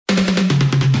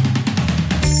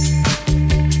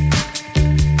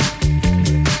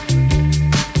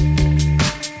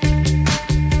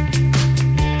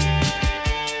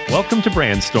welcome to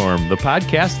Brandstorm, the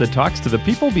podcast that talks to the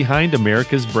people behind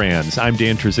America's brands. I'm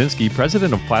Dan Trzinski,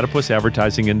 president of Platypus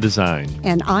Advertising and Design.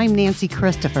 And I'm Nancy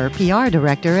Christopher, PR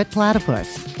director at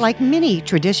Platypus. Like many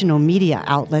traditional media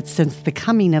outlets since the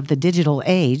coming of the digital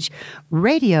age,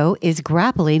 radio is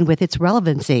grappling with its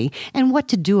relevancy and what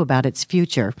to do about its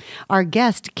future. Our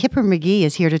guest, Kipper McGee,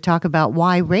 is here to talk about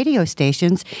why radio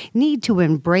stations need to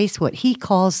embrace what he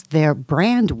calls their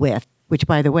Brandwidth, which,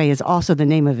 by the way, is also the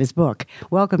name of his book.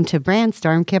 Welcome to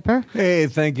Brandstorm, Kipper. Hey,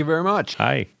 thank you very much.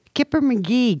 Hi. Kipper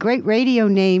McGee, great radio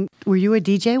name. Were you a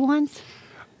DJ once?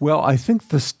 Well, I think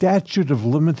the statute of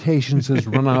limitations has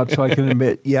run out, so I can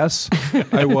admit, yes,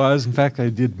 I was. In fact, I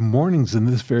did mornings in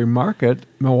this very market,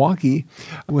 Milwaukee,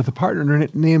 with a partner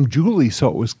named Julie. So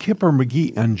it was Kipper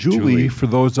McGee and Julie for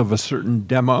those of a certain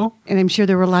demo. And I'm sure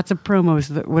there were lots of promos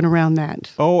that went around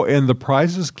that. Oh, and the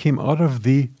prizes came out of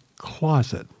the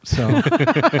closet. So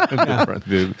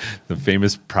the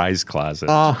famous prize closet.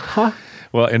 Uh-huh.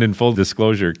 Well, and in full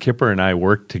disclosure, Kipper and I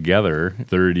worked together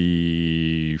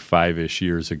 35-ish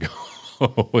years ago.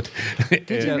 Did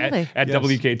you really? At Yes.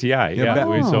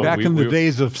 WKTI. Back in the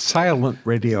days of silent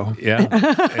radio.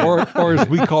 Yeah. or as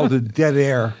we called it, dead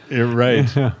air. You're right.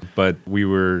 But we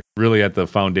were really at the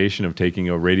foundation of taking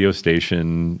a radio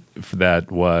station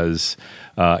that was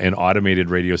an automated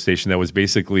radio station that was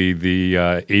basically the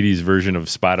 80s version of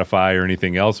Spotify or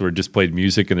anything else, where it just played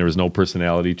music and there was no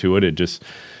personality to it. It just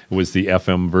was the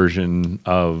FM version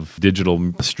of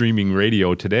digital streaming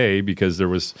radio today, because there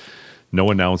was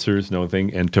no announcers, no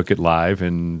thing, and took it live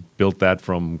and built that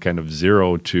from kind of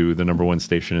zero to the number one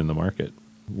station in the market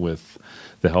with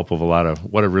the help of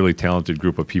what a really talented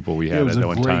group of people we had at that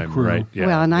one time. Crew. Right? Yeah,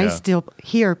 well, and I still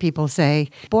hear people say,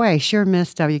 boy, I sure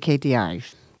miss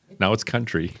WKTI. Now it's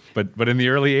country. But in the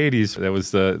early 80s, that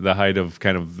was the height of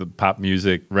kind of the pop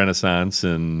music renaissance,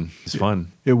 and it's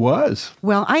fun. It was.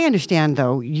 Well, I understand,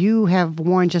 though, you have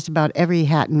worn just about every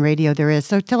hat in radio there is.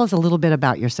 So tell us a little bit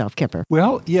about yourself, Kipper.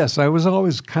 Well, yes, I was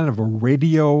always kind of a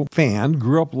radio fan.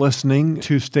 Grew up listening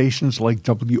to stations like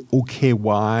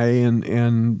WOKY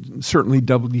and certainly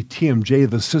WTMJ,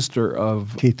 the sister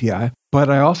of KTI. But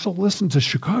I also listened to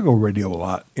Chicago radio a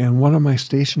lot, and one of my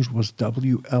stations was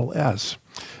WLS.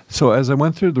 So as I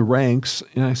went through the ranks,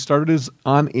 and I started as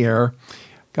on air,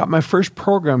 got my first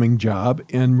programming job,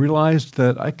 and realized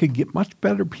that I could get much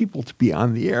better people to be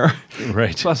on the air.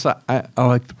 Right. Plus, I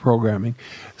like the programming.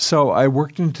 So I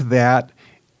worked into that,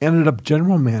 ended up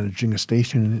general managing a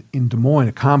station in Des Moines,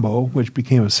 a combo, which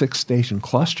became a 6-station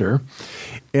cluster.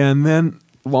 And then,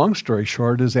 long story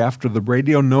short, is after the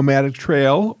radio nomadic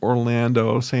trail,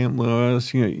 Orlando, St.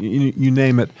 Louis, you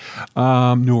name it,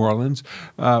 New Orleans,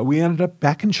 we ended up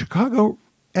back in Chicago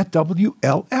at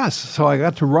WLS. So I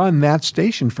got to run that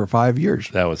station for 5 years.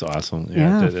 That was awesome.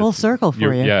 Yeah, full circle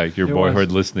for you. Yeah, your It boyhood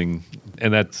was. listening.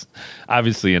 And that's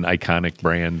obviously an iconic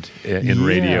brand in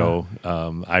radio.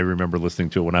 I remember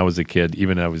listening to it when I was a kid.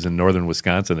 Even when I was in northern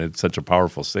Wisconsin, it's such a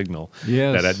powerful signal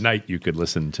that at night you could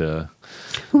listen to.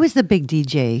 Who was the big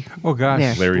DJ? Oh, gosh.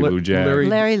 there? Larry Lujak.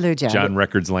 Larry Lujak. John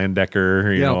Records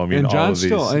Landecker, and John all of these.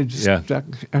 still, I just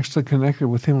actually connected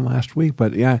with him last week,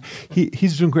 but yeah,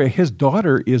 he's doing great. His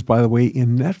daughter is, by the way,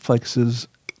 in Netflix's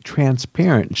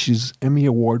Transparent. She's Emmy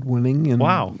Award winning. And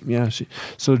wow. Yeah.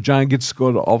 So John gets to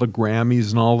go to all the Grammys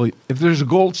and all the, if there's a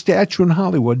gold statue in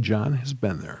Hollywood, John has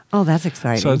been there. Oh, that's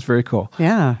exciting. So it's very cool.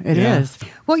 Yeah, it is.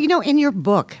 Well, in your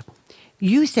book,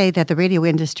 you say that the radio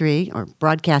industry, or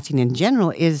broadcasting in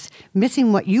general, is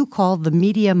missing what you call the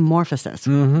mediamorphosis.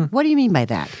 Mm-hmm. What do you mean by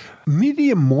that?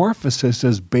 Mediamorphosis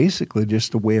is basically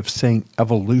just a way of saying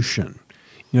evolution.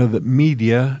 That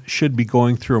media should be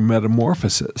going through a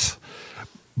metamorphosis.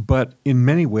 But in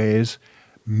many ways,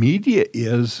 media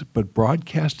is, but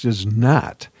broadcast is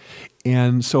not.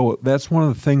 And so that's one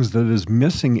of the things that is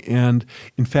missing. And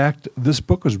in fact, this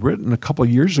book was written a couple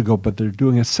of years ago, but they're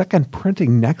doing a second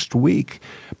printing next week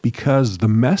because the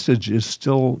message is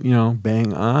still,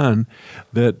 bang on,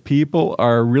 that people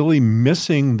are really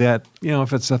missing that,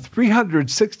 if it's a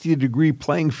 360-degree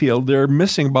playing field, they're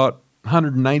missing about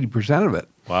 190% of it.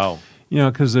 Wow.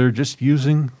 Because they're just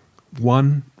using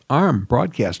one arm,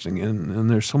 broadcasting, and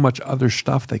there's so much other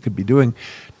stuff they could be doing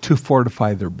to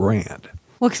fortify their brand.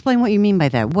 Well, explain what you mean by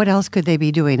that. What else could they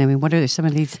be doing? I mean, what are some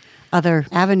of these other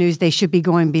avenues they should be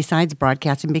going besides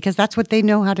broadcasting? Because that's what they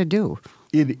know how to do.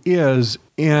 It is.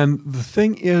 And the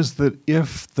thing is that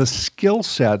if the skill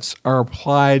sets are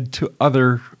applied to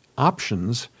other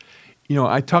options,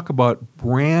 I talk about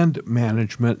brand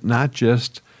management, not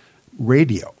just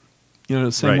radio.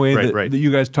 The same way that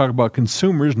you guys talk about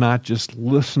consumers, not just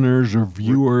listeners or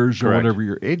viewers or whatever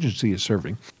your agency is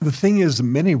serving. The thing is,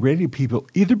 many radio people,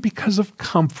 either because of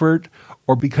comfort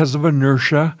or because of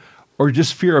inertia or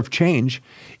just fear of change,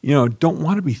 don't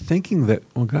want to be thinking that,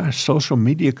 oh gosh, social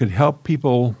media could help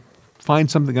people find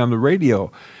something on the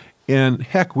radio. And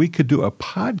heck, we could do a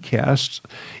podcast,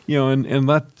 and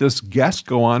let this guest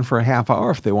go on for a half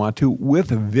hour if they want to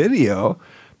with a video.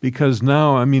 Because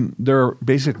now, there are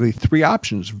basically three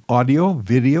options: audio,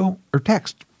 video, or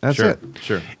text. That's it.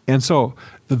 Sure. And so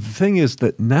the thing is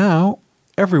that now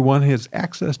everyone has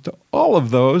access to all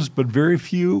of those, but very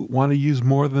few want to use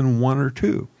more than one or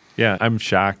two. Yeah, I'm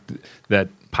shocked that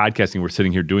podcasting, we're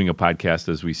sitting here doing a podcast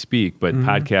as we speak, but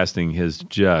podcasting has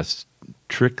just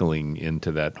trickling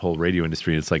into that whole radio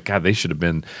industry. It's like, God, they should have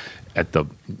been at the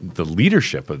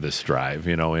leadership of this drive,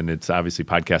 and it's obviously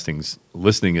podcasting's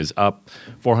listening is up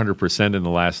 400% in the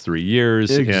last 3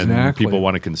 years. Exactly. And people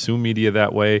want to consume media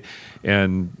that way.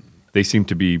 And they seem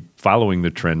to be following the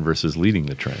trend versus leading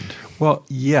the trend. Well,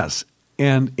 yes.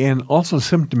 And also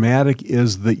symptomatic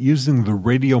is that using the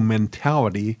radio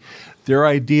mentality, their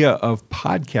idea of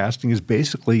podcasting is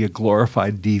basically a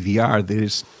glorified DVR. They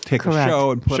just take a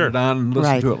show and put it on and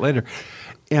listen to it later.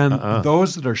 And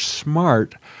those that are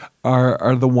smart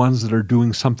are the ones that are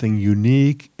doing something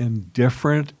unique and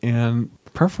different and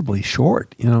preferably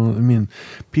short.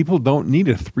 People don't need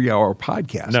a 3-hour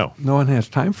podcast. No one has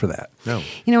time for that. No.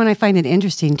 And I find it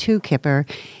interesting too, Kipper,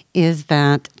 is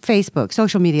that Facebook,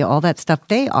 social media, all that stuff,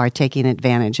 they are taking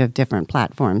advantage of different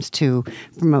platforms to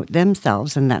promote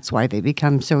themselves, and that's why they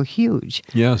become so huge.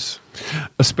 Yes,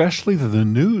 especially the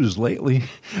news lately.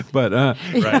 But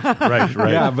right.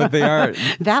 Yeah, but they are.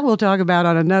 That we'll talk about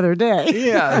on another day.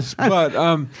 Yes, but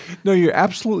no, you're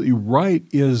absolutely right.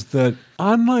 Is that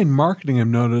online marketing? I've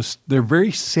noticed they're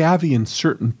very savvy in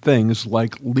certain things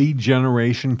like lead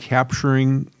generation,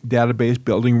 capturing database,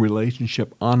 building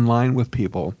relationship online with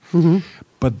people. Mm-hmm.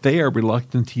 But they are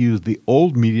reluctant to use the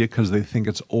old media because they think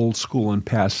it's old school and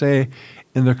passé.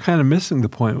 And they're kind of missing the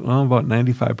point. Well, about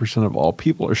 95% of all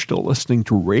people are still listening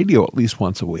to radio at least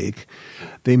once a week.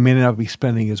 They may not be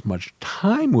spending as much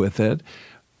time with it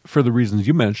for the reasons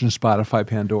you mentioned, Spotify,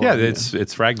 Pandora. Yeah,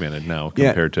 it's fragmented now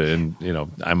compared to, and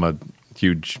I'm a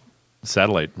huge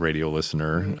satellite radio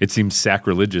listener. It seems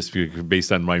sacrilegious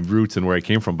based on my roots and where I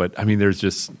came from. But there's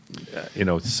just,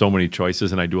 so many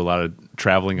choices, and I do a lot of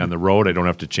traveling on the road. I don't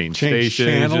have to change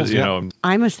stations. Channels,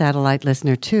 I'm a satellite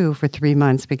listener too for 3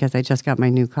 months because I just got my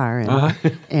new car and I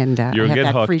have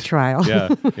that hooked. free trial. Yeah.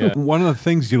 One of the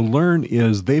things you learn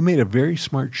is they made a very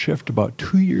smart shift about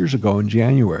 2 years ago in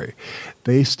January.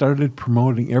 They started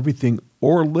promoting everything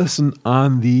or listen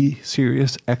on the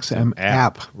Sirius XM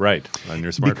app. Right, on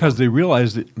your smartphone. Because they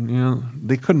realized that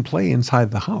they couldn't play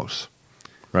inside the house.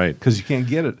 Right. Because you can't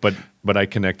get it. But I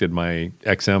connected my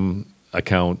XM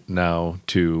account now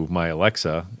to my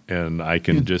Alexa, and I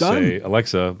can say,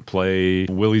 Alexa, play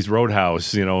Willie's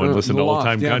Roadhouse, and listen to Old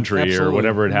Time Country or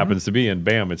whatever it happens to be, and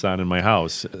bam, it's on in my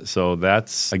house. So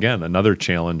that's, again, another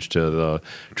challenge to the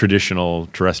traditional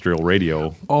terrestrial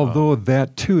radio. Although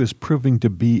that, too, is proving to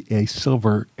be a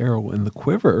silver arrow in the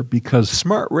quiver, because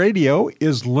smart radio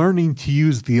is learning to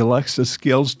use the Alexa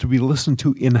skills to be listened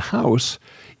to in-house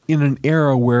in an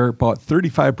era where about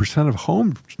 35% of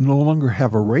homes no longer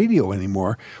have a radio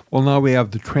anymore. Well, now we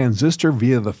have the transistor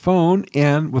via the phone,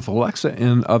 and with Alexa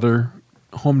and other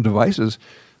home devices,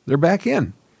 they're back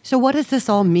in. So what does this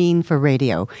all mean for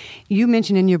radio? You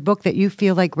mentioned in your book that you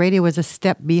feel like radio is a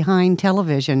step behind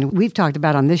television. We've talked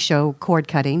about on this show cord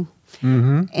cutting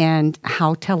and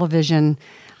how television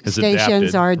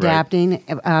stations are adapting.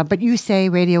 Right. But you say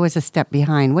radio is a step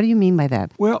behind. What do you mean by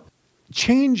that? Well,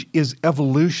 change is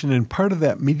evolution, and part of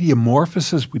that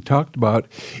mediamorphosis we talked about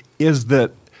is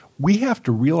that we have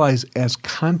to realize as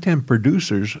content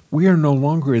producers, we are no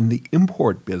longer in the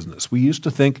import business. We used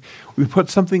to think we put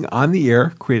something on the air,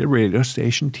 create a radio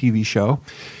station, TV show,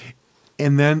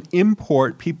 and then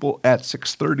import people at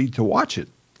 6:30 to watch it.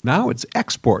 Now it's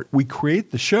export. We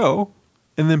create the show,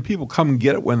 and then people come and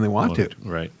get it when they want to.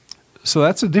 Right. So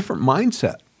that's a different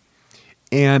mindset.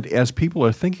 And as people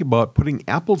are thinking about putting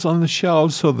apples on the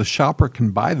shelves so the shopper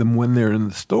can buy them when they're in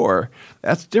the store,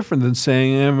 that's different than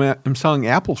saying, I'm selling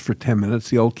apples for 10 minutes,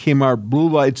 the old Kmart blue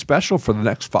light special for the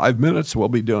next 5 minutes we'll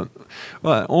be doing.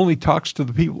 Well, it only talks to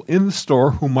the people in the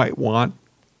store who might want,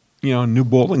 new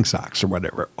bowling socks or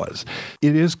whatever it was.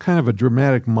 It is kind of a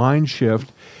dramatic mind shift.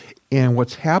 And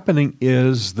what's happening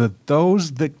is that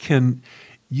those that can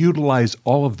utilize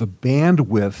all of the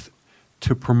bandwidth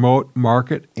to promote,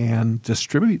 market, and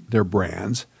distribute their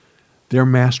brands, they're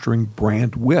mastering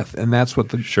Brandwidth, and that's what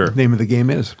the name of the game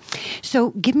is. So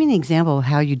give me an example of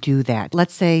how you do that.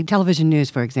 Let's say television news,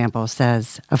 for example,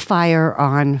 says a fire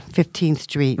on 15th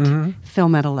Street,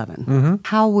 film at 11.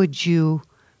 How would you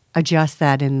adjust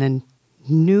that in the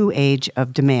new age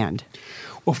of demand?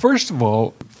 Well, first of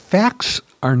all, facts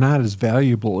are not as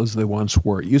valuable as they once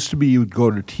were. It used to be you would go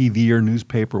to TV or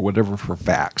newspaper or whatever for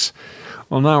facts.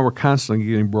 Well, now we're constantly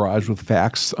getting barraged with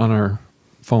facts on our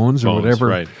phones or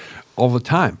whatever all the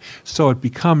time. So it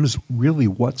becomes really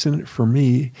what's in it for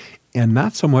me, and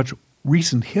not so much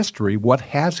recent history, what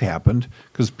has happened,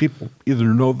 because people either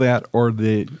know that or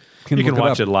they you can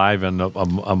watch it live and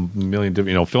a million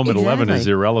different, film at 11 is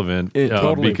irrelevant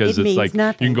because it's like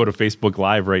nothing. You can go to Facebook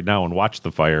Live right now and watch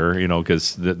the fire,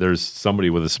 because there's somebody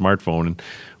with a smartphone,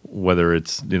 whether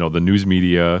it's, the news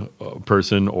media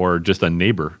person or just a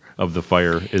neighbor of the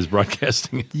fire is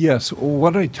broadcasting it. Yes.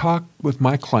 What I talk with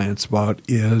my clients about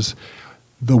is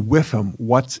the WIFM,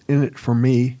 what's in it for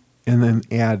me, and then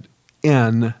add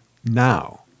N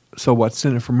now. So what's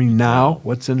in it for me now?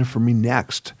 What's in it for me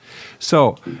next?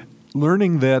 So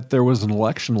learning that there was an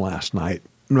election last night,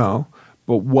 no,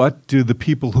 but what do the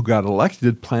people who got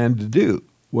elected plan to do?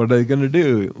 What are they going to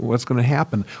do? What's going to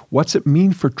happen? What's it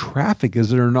mean for traffic? Is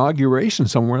there an inauguration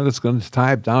somewhere that's going to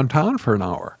tie up downtown for an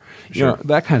hour? Sure.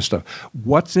 That kind of stuff.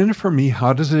 What's in it for me?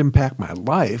 How does it impact my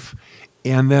life?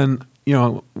 And then,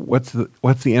 what's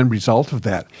the end result of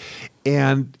that?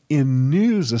 And in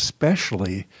news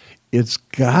especially, it's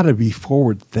got to be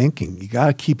forward thinking. You got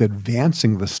to keep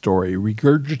advancing the story,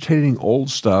 regurgitating old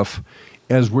stuff,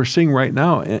 as we're seeing right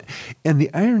now. And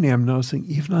the irony I'm noticing,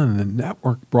 even on the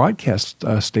network broadcast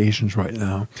stations right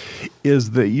now,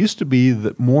 is that it used to be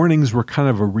that mornings were kind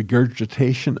of a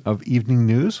regurgitation of evening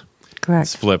news. Correct.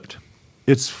 It's flipped.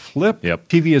 It's flipped. Yep.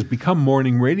 TV has become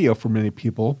morning radio for many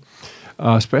people,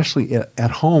 especially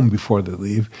at home before they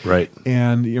leave. Right.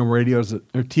 And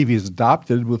TV is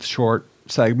adopted with short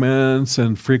segments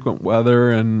and frequent weather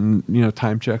and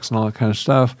time checks and all that kind of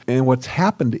stuff. And what's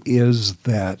happened is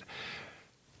that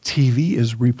TV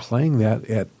is replaying that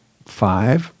at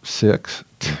 5, 6,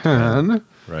 10.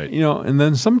 Right. And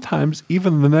then sometimes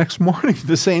even the next morning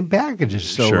the same package is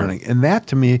still running. And that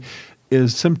to me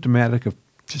is symptomatic of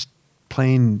just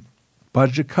plain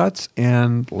budget cuts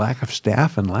and lack of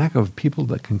staff and lack of people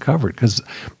that can cover it. Because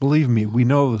believe me, we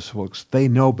know those folks. They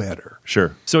know better.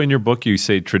 Sure. So in your book, you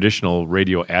say traditional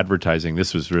radio advertising.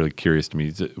 This was really curious to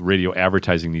me. Radio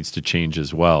advertising needs to change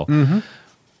as well.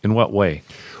 In what way?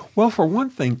 Well, for one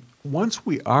thing, once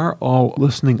we are all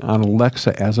listening on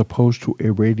Alexa as opposed to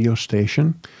a radio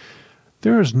station,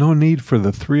 there is no need for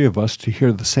the three of us to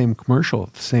hear the same commercial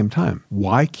at the same time.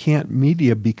 Why can't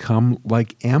media become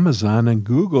like Amazon and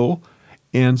Google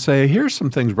and say, here's some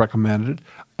things recommended?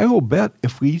 I will bet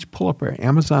if we each pull up our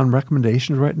Amazon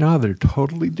recommendations right now, they're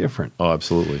totally different. Oh,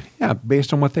 absolutely. Yeah,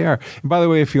 based on what they are. And by the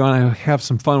way, if you want to have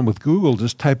some fun with Google,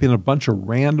 just type in a bunch of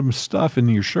random stuff in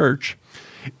your search.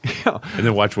 And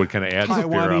then watch what kind of ads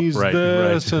appear up.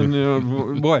 This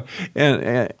and boy,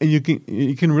 and you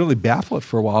can really baffle it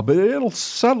for a while, but it'll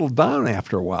settle down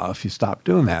after a while if you stop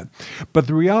doing that. But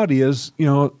the reality is,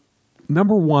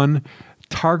 number one,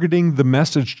 targeting the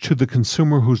message to the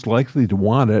consumer who's likely to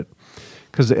want it.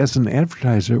 Because as an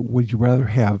advertiser, would you rather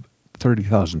have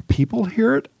 30,000 people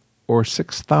hear it or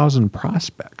 6,000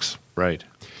 prospects? Right.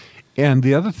 And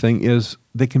the other thing is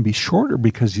they can be shorter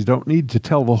because you don't need to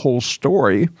tell the whole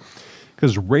story,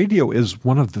 because radio is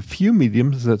one of the few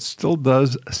mediums that still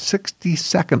does a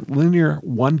 60-second linear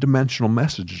one-dimensional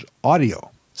message,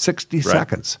 audio, 60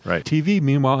 seconds. Right. TV,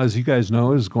 meanwhile, as you guys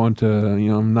know, is going to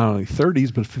not only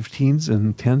 30s, but 15s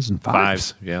and 10s and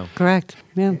 5s. Yeah. Correct.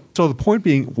 Yeah. So the point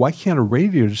being, why can't a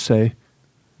radio just say,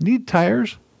 need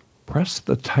tires? Press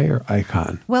the tire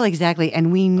icon. Well, exactly.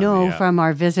 And we know from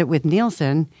our visit with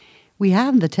Nielsen, we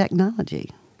have the technology.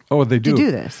 Oh, they do. To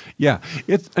do this. Yeah.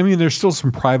 There's still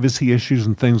some privacy issues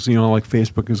and things, like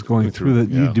Facebook is going through that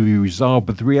need to be resolved.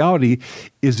 But the reality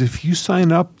is if you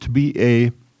sign up to be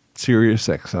a Sirius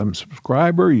XM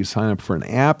subscriber, you sign up for an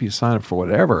app, you sign up for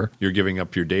whatever. You're giving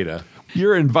up your data.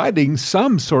 You're inviting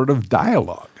some sort of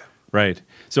dialogue. Right.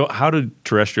 So how do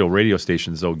terrestrial radio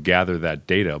stations, though, gather that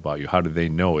data about you? How do they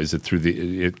know? Is it through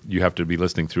you have to be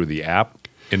listening through the app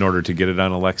in order to get it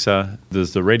on Alexa?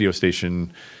 Does the radio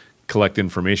station collect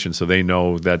information so they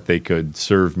know that they could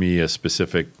serve me a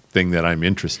specific thing that I'm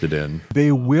interested in?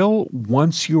 They will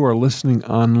once you are listening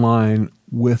online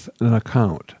with an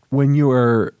account. When you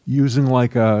are using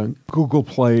like a Google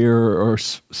Play or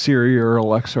Siri or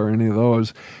Alexa or any of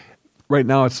those, right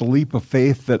now it's a leap of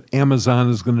faith that Amazon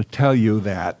is going to tell you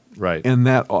that Right. And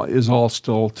that is all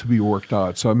still to be worked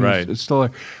out. So, I mean, Right. it's still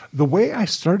there. The way I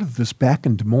started this back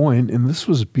in Des Moines, and this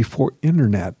was before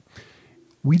internet,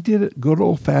 we did it good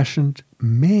old-fashioned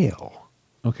mail.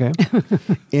 Okay,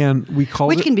 and we called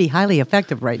Which it. can be highly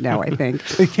effective right now, I think.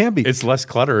 It can be. It's less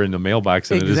clutter in the mailbox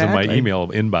than it is in my Exactly. email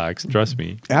inbox. Trust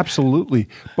me. Absolutely.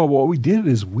 But what we did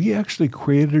is we actually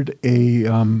created a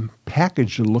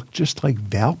package that looked just like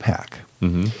Valpak.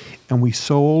 Mm-hmm. And we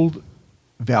sold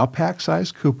Valpak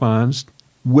size coupons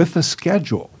with a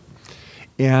schedule.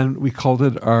 And we called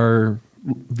it our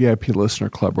VIP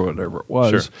Listener Club or whatever it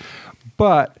was. Sure.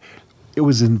 But it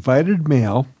was invited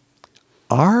mail.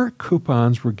 Our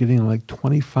coupons were getting like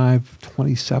 25,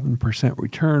 27%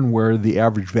 return, where the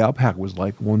average Valpak was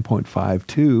like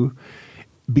 1.52.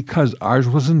 Because ours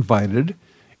was invited,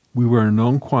 we were a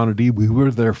known quantity, we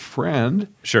were their friend.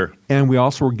 Sure. And we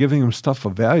also were giving them stuff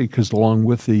of value because along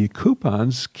with the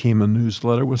coupons came a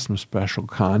newsletter with some special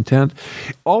content.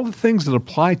 All the things that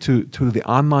apply to the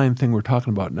online thing we're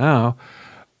talking about now,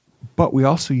 but we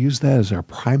also use that as our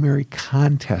primary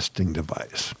contesting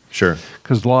device. Sure.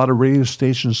 Because a lot of radio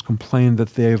stations complain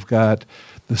that they've got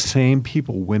the same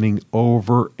people winning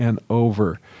over and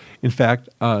over. In fact,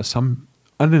 some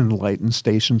unenlightened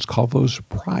stations call those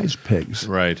prize pigs.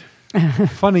 Right.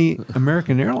 Funny,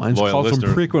 American Airlines Loyal calls listener.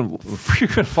 them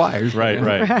frequent flyers.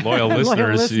 Right. Loyal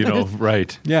listeners,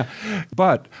 right. Yeah,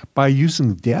 but by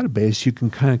using the database, you can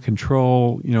kind of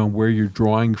control, where you're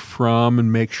drawing from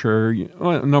and make sure,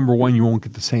 number one, you won't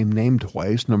get the same name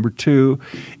twice. Number two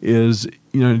is,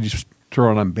 you just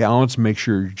throw it on balance and make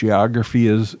sure your geography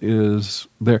is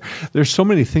there. There's so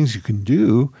many things you can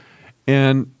do,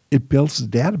 and it builds the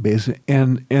database.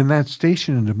 And that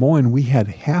station in Des Moines, we had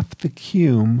half the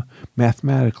cume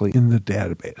mathematically in the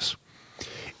database.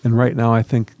 And right now, I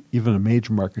think even a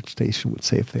major market station would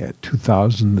say if they had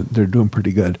 2,000, they're doing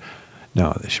pretty good.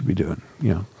 No, they should be doing,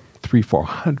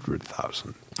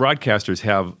 300,000-400,000. Broadcasters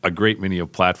have a great many of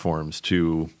platforms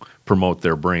to promote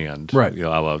their brand. Right.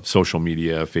 I love social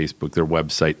media, Facebook, their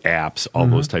website, apps, all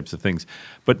those types of things.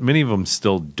 But many of them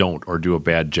still don't or do a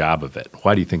bad job of it.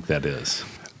 Why do you think that is?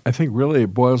 I think really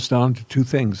it boils down to two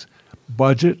things: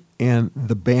 budget and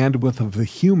the bandwidth of the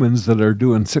humans that are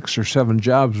doing 6 or 7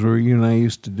 jobs where you and I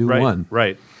used to do one.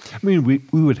 Right. I mean, we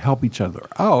would help each other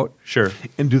out. Sure.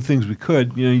 And do things we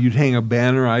could. You'd hang a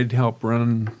banner, I'd help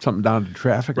run something down to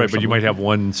traffic. Right, but you might have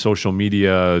one social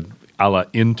media a la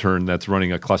intern that's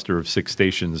running a cluster of 6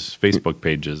 stations' Facebook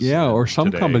pages. Yeah, or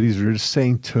some today. companies are just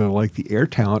saying to like the air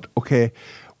talent, okay,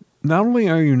 not only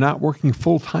are you not working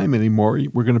full-time anymore,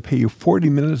 we're going to pay you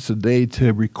 40 minutes a day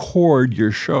to record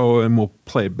your show, and we'll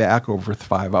play it back over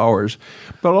 5 hours.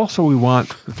 But also we want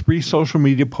 3 social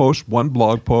media posts, 1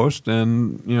 blog post,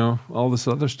 and all this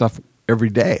other stuff every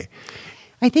day.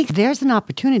 I think there's an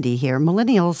opportunity here.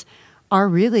 Millennials are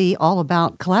really all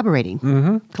about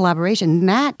collaborating. Collaboration. And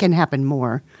that can happen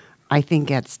more, I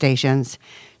think, at stations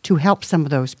to help some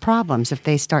of those problems. If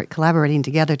they start collaborating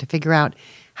together to figure out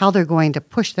how they're going to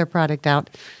push their product out,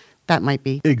 that might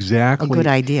be exactly a good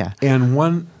idea. And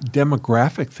one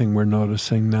demographic thing we're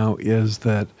noticing now is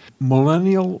that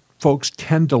millennial folks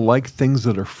tend to like things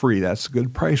that are free. That's a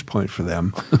good price point for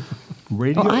them.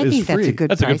 Radio I is think free. that's a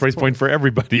good That's a good price point for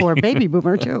everybody. for a baby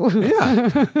boomer, too.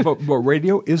 Yeah, but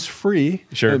radio is free.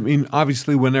 Sure. I mean,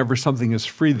 obviously, whenever something is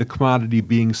free, the commodity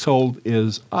being sold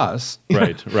is us.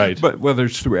 Right. But whether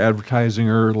it's through advertising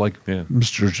or like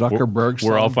Mr. Zuckerberg.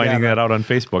 We're all finding that out on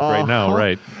Facebook right now,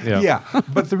 right? Yeah.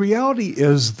 But the reality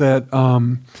is that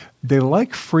they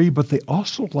like free, but they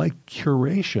also like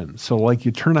curation. So like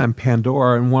you turn on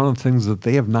Pandora, and one of the things that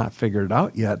they have not figured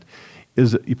out yet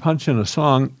is that you punch in a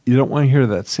song, you don't want to hear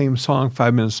that same song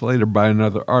 5 minutes later by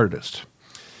another artist.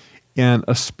 And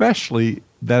especially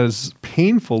that is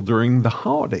painful during the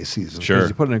holiday season. Sure. Because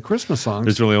you put in Christmas songs.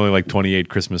 There's really only like 28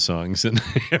 Christmas songs, and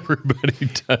everybody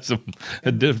does them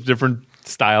a different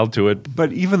style to it.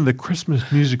 But even the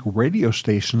Christmas music radio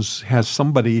stations has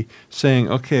somebody saying,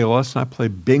 okay, well, let's not play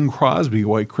Bing Crosby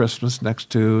White Christmas next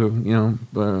to,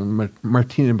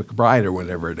 Martina McBride or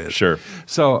whatever it is. Sure.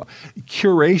 So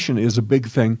curation is a big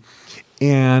thing.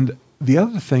 And the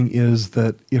other thing is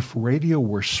that if radio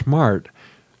were smart,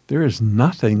 there is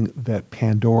nothing that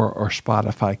Pandora or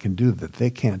Spotify can do that they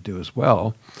can't do as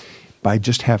well by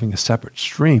just having a separate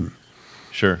stream.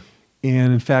 Sure.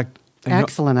 And in fact,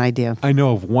 Excellent idea. I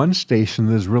know of one station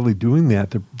that is really doing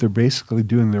that. They're basically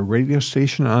doing their radio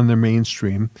station on their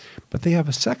mainstream, but they have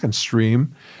a second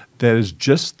stream that is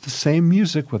just the same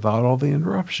music without all the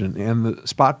interruption. And the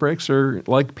spot breaks are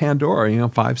like Pandora,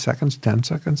 5 seconds, 10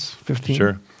 seconds, 15.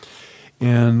 Sure.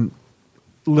 And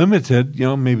limited,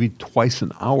 maybe twice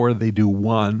an hour they do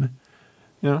one.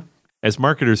 As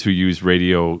marketers who use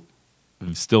radio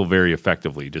still very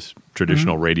effectively, just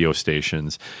traditional radio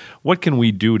stations, what can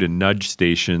we do to nudge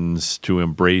stations to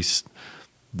embrace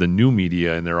the new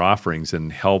media and their offerings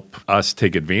and help us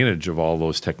take advantage of all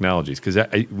those technologies? Because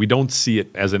we don't see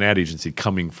it as an ad agency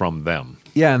coming from them.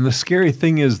 Yeah, and the scary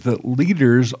thing is that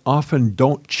leaders often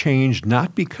don't change,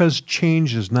 not because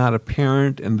change is not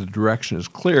apparent and the direction is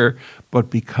clear, but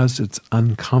because it's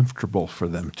uncomfortable for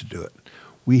them to do it.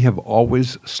 We have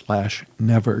always /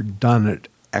 never done it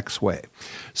X way.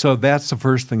 So that's the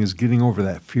first thing, is getting over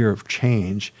that fear of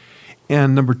change.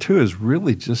 And number two is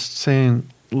really just saying,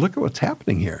 look at what's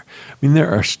happening here. I mean, there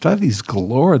are studies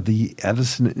galore. The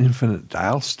Edison Infinite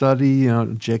Dial study,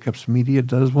 Jacobs Media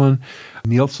does one.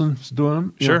 Nielsen's doing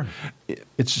them. Sure.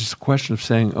 It's just a question of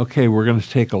saying, okay, we're going to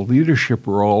take a leadership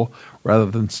role rather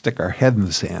than stick our head in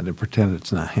the sand and pretend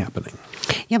it's not happening.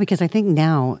 Yeah, because I think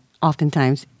now,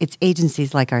 oftentimes, it's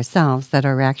agencies like ourselves that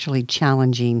are actually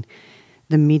challenging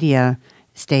the media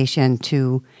station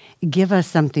to give us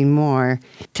something more,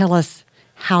 tell us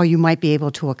how you might be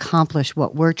able to accomplish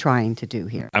what we're trying to do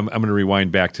here. I'm going to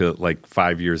rewind back to like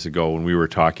 5 years ago when we were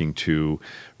talking to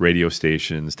radio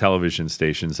stations, television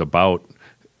stations about,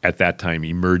 at that time,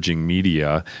 emerging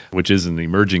media, which isn't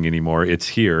emerging anymore. It's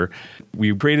here.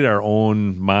 We created our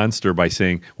own monster by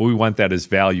saying, well, we want that as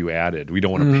value added. We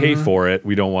don't want to pay for it.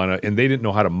 We don't want to, and they didn't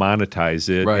know how to monetize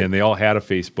it. Right. And they all had a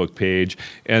Facebook page.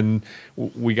 And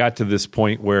we got to this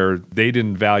point where they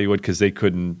didn't value it because they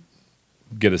couldn't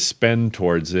get a spend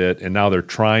towards it, and now they're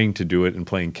trying to do it and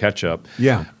playing catch up.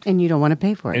 Yeah, and you don't want to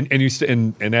pay for it.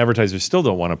 And advertisers still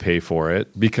don't want to pay for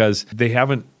it because they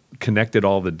haven't connected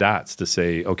all the dots to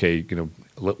say, okay,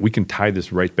 we can tie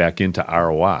this right back into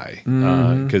ROI.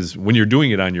 Because when you're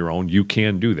doing it on your own, you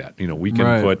can do that. We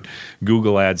can put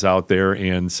Google ads out there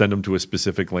and send them to a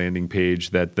specific landing page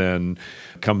that then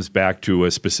comes back to a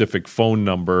specific phone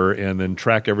number, and then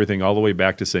track everything all the way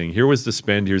back to saying, here was the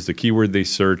spend, here's the keyword they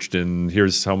searched, and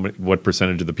here's what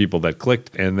percentage of the people that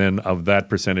clicked, and then of that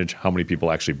percentage, how many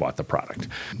people actually bought the product.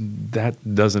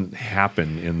 That doesn't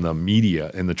happen in the media,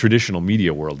 in the traditional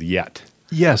media world yet.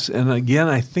 Yes, and again,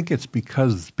 I think it's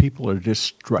because people are just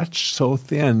stretched so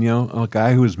thin. A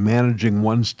guy who's managing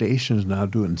one station is now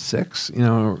doing 6,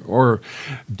 or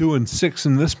doing 6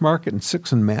 in this market and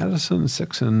 6 in Madison,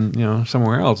 6 in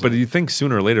somewhere else. But you think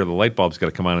sooner or later the light bulb's got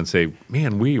to come on and say,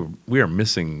 man, we are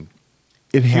missing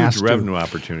it huge revenue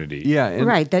opportunity. Yeah,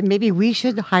 right, that maybe we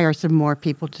should hire some more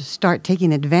people to start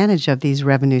taking advantage of these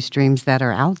revenue streams that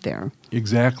are out there.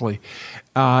 Exactly.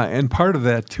 And part of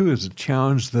that, too, is a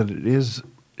challenge that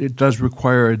it does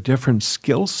require a different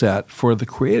skill set for the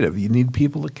creative. You need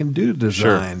people that can do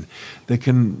design, that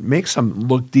can make something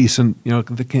look decent,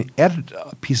 that can edit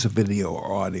a piece of video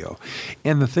or audio.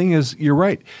 And the thing is, you're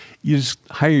right. You just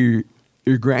hire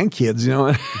your grandkids,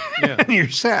 and you're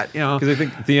set, Because I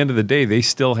think at the end of the day, they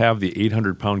still have the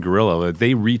 800-pound gorilla.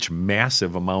 They reach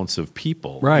massive amounts of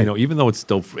people, right? Even though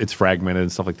it's fragmented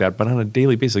and stuff like that. But on a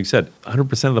daily basis, like you said,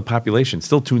 100% of the population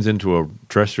still tunes into a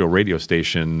terrestrial radio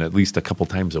station at least a couple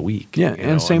times a week. Yeah,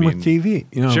 and same with TV,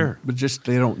 Sure, but just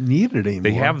they don't need it anymore.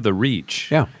 They have the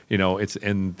reach,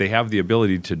 and they have the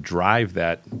ability to drive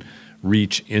that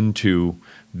reach into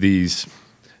these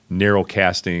narrow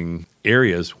casting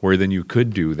areas where then you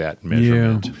could do that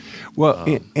measurement. Yeah.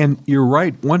 Well, and you're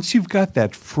right. Once you've got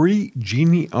that free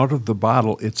genie out of the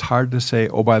bottle, it's hard to say,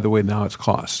 oh, by the way, now it's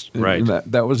cost. Right.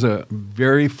 That was a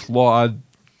very flawed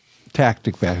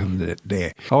tactic back in the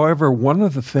day. However, one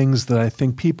of the things that I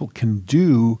think people can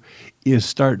do is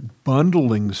start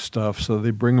bundling stuff so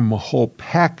they bring them a whole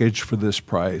package for this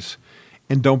price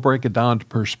and don't break it down to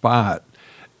per spot.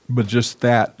 But just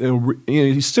that,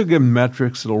 you still give them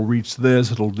metrics. It'll reach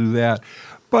this. It'll do that.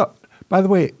 But by the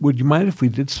way, would you mind if we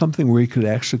did something where you could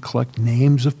actually collect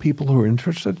names of people who are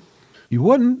interested? You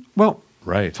wouldn't? Well,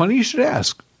 right. Funny you should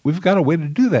ask. We've got a way to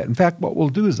do that. In fact, what we'll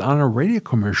do is on our radio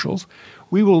commercials,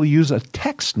 we will use a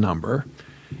text number,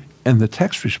 and the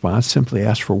text response simply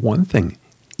asks for one thing: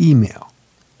 email.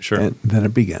 Sure. And then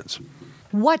it begins.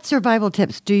 What survival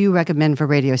tips do you recommend for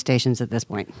radio stations at this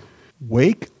point?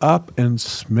 Wake up and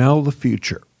smell the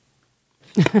future.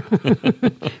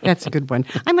 That's a good one.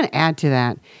 I'm going to add to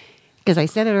that because I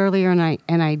said it earlier,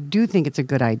 and I do think it's a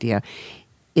good idea.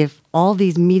 If all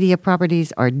these media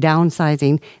properties are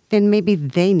downsizing, then maybe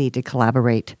they need to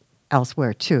collaborate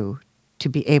elsewhere too to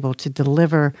be able to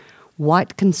deliver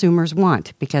what consumers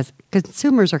want, because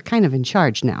consumers are kind of in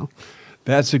charge now.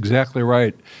 That's exactly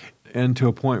right. And to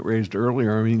a point raised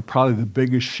earlier, I mean, probably the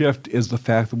biggest shift is the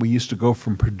fact that we used to go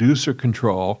from producer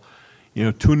control,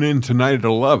 tune in tonight at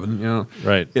 11,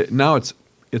 Right. Now it's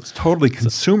It's totally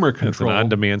consumer control. It's an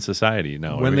on-demand society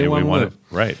now. When they want to live.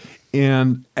 Right.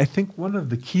 And I think one of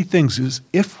the key things is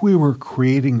if we were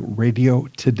creating radio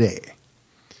today,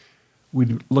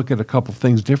 we'd look at a couple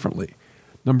things differently.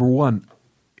 Number one,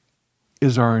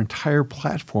 is our entire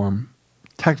platform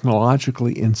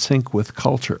technologically in sync with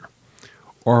culture?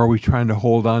 Or are we trying to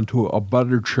hold on to a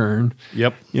butter churn,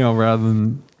 rather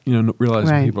than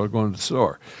realizing people are going to the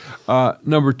store?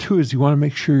 Number two is you want to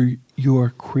make sure you are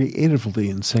creatively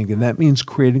in sync, and that means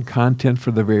creating content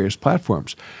for the various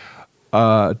platforms.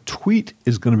 A tweet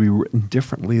is going to be written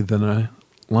differently than a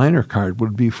liner card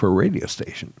would be for a radio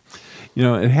station.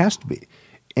 It has to be.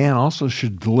 And also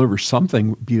should deliver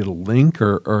something, be it a link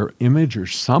or image or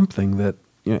something that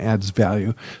adds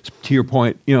value. To your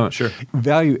point, Sure.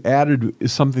 Value added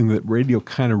is something that radio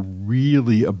kind of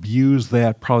really abused.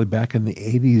 That probably back in the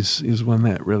 80s is when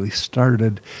that really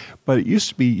started. But it used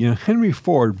to be, Henry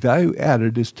Ford, value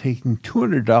added is taking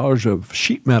 $200 of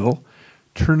sheet metal,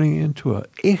 turning it into an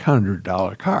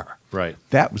 $800 car. Right.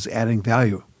 That was adding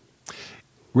value.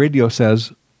 Radio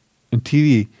says, and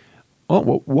TV,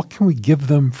 well, what can we give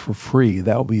them for free?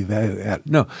 That will be value added.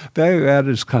 No, value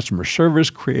added is customer service,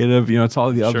 creative, it's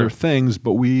all the other things,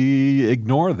 but we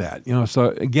ignore that. So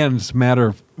again, it's a matter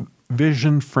of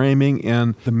vision, framing,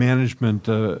 and the management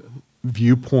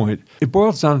viewpoint. It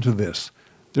boils down to this.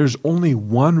 There's only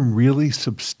one really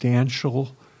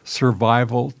substantial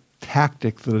survival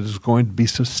tactic that is going to be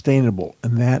sustainable,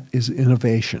 and that is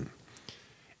innovation.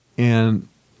 And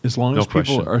as long as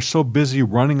people are so busy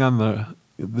running on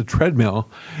the treadmill,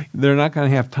 they're not going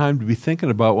to have time to be thinking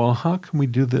about, well, how can we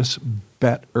do this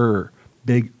better,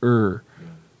 bigger,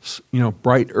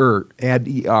 brighter, add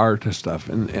ER to stuff,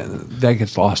 and that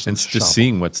gets lost. And it's just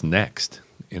seeing what's next.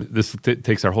 And this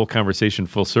takes our whole conversation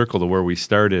full circle to where we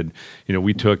started.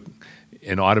 We took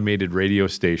an automated radio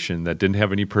station that didn't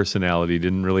have any personality,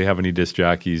 didn't really have any disc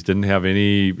jockeys, didn't have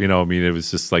any, it was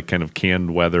just like kind of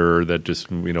canned weather that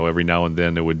just, every now and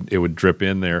then it would drip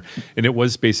in there. And it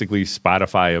was basically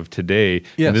Spotify of today.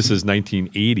 Yes. And this is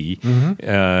 1980, in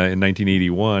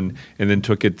 1981, and then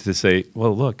took it to say,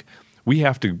 well, look, we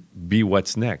have to be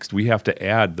what's next. We have to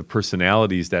add the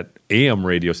personalities that AM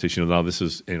radio station. Now this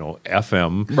is,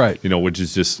 FM, right? Which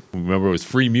is just, remember, it was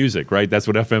free music, right? That's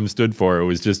what FM stood for. It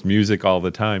was just music all the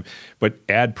time. But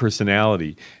add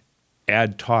personality,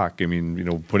 add talk.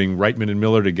 Putting Reitman and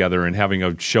Mueller together and having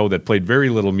a show that played very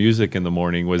little music in the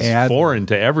morning was foreign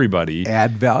to everybody.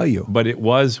 Add value. But it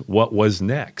was what was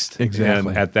next. Exactly.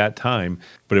 And at that time,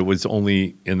 but it was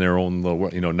only in their own little,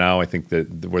 now I think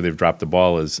that where they've dropped the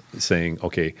ball is saying,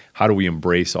 okay, how do we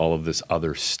embrace all of this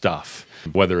other stuff?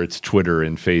 Whether it's Twitter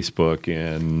and Facebook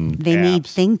and They apps. need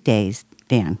think days,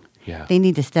 Dan. Yeah. They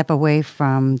need to step away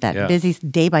from that busy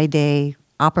day-by-day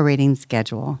operating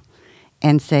schedule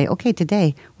and say, okay,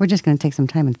 today we're just going to take some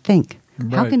time and think.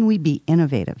 Right. How can we be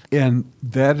innovative? And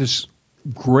that is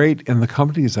great. And the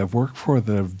companies I've worked for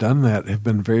that have done that have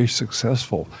been very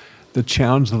successful. The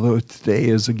challenge, though, today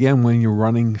is, again, when you're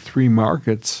running 3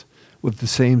 markets with the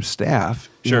same staff.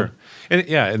 Sure.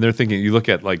 And they're thinking, you look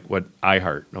at like what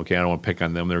iHeart, okay, I don't want to pick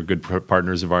on them. They're good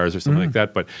partners of ours or something like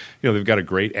that. But, they've got a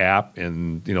great app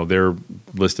and, they're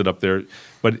listed up there.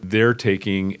 But they're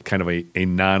taking kind of a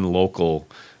non-local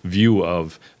view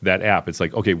of that app. It's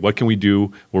like, okay, what can we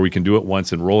do where we can do it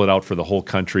once and roll it out for the whole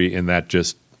country, and that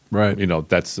just,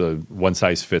 that's a one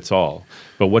size fits all.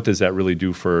 But what does that really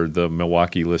do for the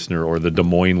Milwaukee listener or the Des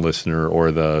Moines listener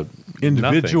or the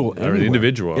individual or the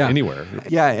individual anywhere?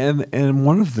 Yeah, and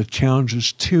one of the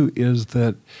challenges too is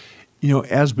that,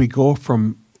 as we go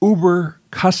from Uber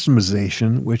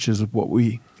customization, which is what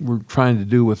we're trying to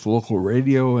do with local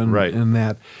radio and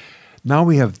that. Now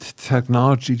we have the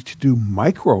technology to do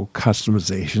micro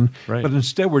customization, but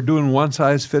instead we're doing one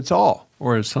size fits all,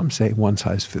 or as some say, one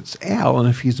size fits Al, and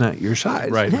if he's not your size.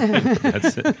 Right.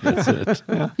 That's it.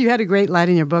 Yeah. You had a great line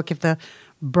in your book. If the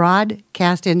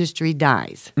broadcast industry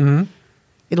dies,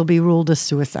 it'll be ruled a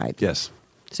suicide. Yes.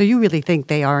 So you really think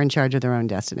they are in charge of their own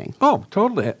destiny? Oh,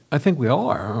 totally. I think we all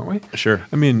are, aren't we? Sure.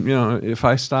 If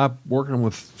I stop working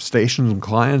with stations and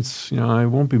clients, I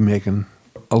won't be making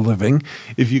a living.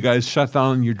 If you guys shut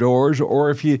down your doors, or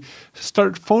if you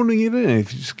start phoning it in,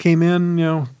 if you just came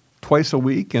in, twice a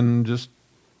week and just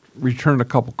returned a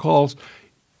couple calls,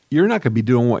 you're not going to be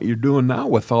doing what you're doing now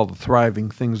with all the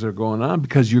thriving things that are going on,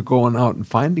 because you're going out and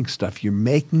finding stuff. You're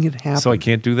making it happen. So I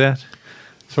can't do that?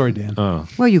 Sorry, Dan. Oh.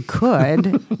 Well, you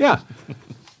could. Yeah.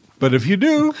 But if you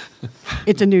do,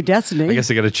 it's a new destiny. I guess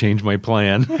I got to change my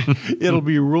plan. It'll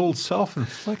be ruled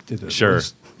self-inflicted. Sure.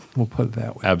 We'll put it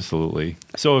that way. Absolutely.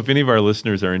 So if any of our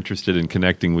listeners are interested in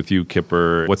connecting with you,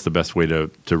 Kipper, what's the best way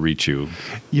to reach you?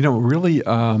 Really,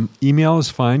 email is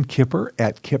fine,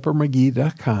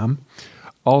 kipper@kippermcgee.com.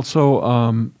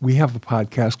 Also, we have a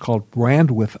podcast called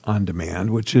Brandwidth On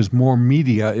Demand, which is more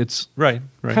media. It's right.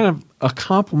 kind of a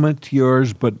complement to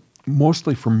yours, but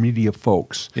mostly for media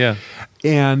folks. Yeah.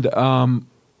 And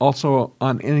also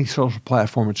on any social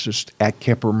platform, it's just at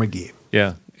Kipper McGee.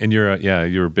 Yeah. And you're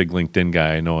a big LinkedIn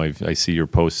guy. I know I see your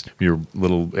post, your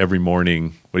little every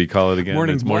morning. What do you call it again?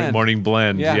 Morning blend. Morning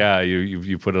blend. Yeah.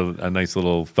 You put a nice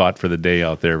little thought for the day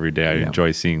out there every day. I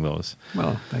enjoy seeing those.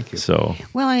 Well, thank you. So,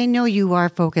 well, I know you are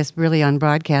focused really on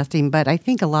broadcasting, but I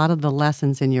think a lot of the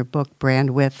lessons in your book,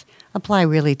 Brandwidth, apply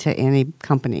really to any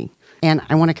company. And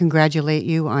I want to congratulate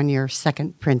you on your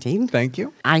second printing. Thank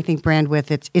you. I think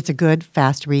Brandwidth, it's a good,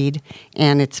 fast read,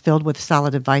 and it's filled with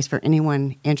solid advice for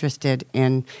anyone interested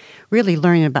in really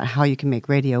learning about how you can make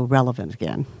radio relevant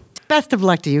again. Best of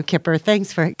luck to you, Kipper.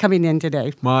 Thanks for coming in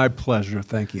today. My pleasure.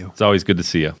 Thank you. it's always good to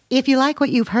see you. If you like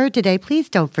what you've heard today, please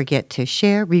don't forget to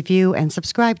share, review, and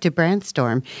subscribe to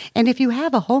Brandstorm. And if you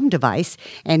have a home device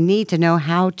and need to know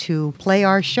how to play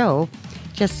our show,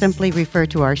 just simply refer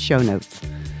to our show notes.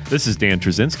 This is Dan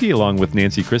Trzinski along with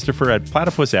Nancy Christopher at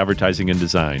Platypus Advertising and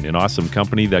Design, an awesome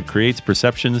company that creates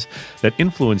perceptions that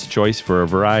influence choice for a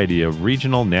variety of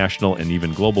regional, national, and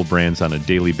even global brands on a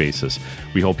daily basis.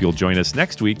 We hope you'll join us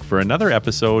next week for another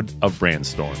episode of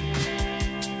Brandstorm.